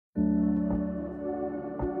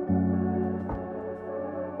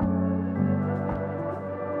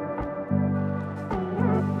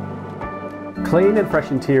Clean and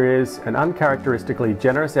fresh interiors and uncharacteristically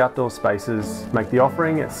generous outdoor spaces make the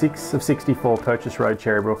offering at 6 of 64 Purchase Road,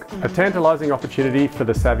 Cherrybrook a tantalising opportunity for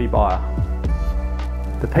the savvy buyer.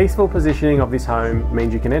 The peaceful positioning of this home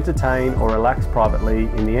means you can entertain or relax privately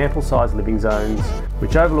in the ample-sized living zones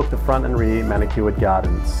which overlook the front and rear manicured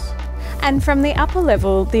gardens. And from the upper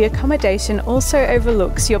level, the accommodation also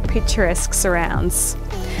overlooks your picturesque surrounds.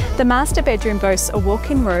 The master bedroom boasts a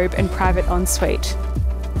walk-in robe and private ensuite.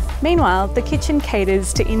 Meanwhile, the kitchen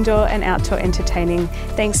caters to indoor and outdoor entertaining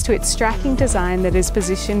thanks to its striking design that is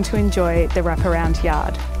positioned to enjoy the wraparound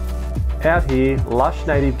yard. Out here, lush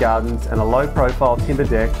native gardens and a low-profile timber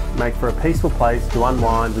deck make for a peaceful place to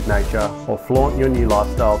unwind with nature or flaunt your new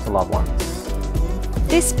lifestyle to loved ones.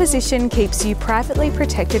 This position keeps you privately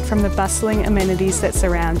protected from the bustling amenities that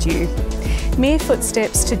surround you. Mere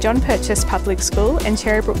footsteps to John Purchase Public School and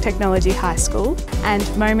Cherrybrook Technology High School,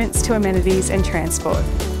 and moments to amenities and transport.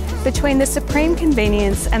 Between the supreme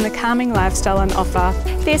convenience and the calming lifestyle on offer,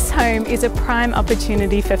 this home is a prime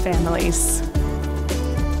opportunity for families.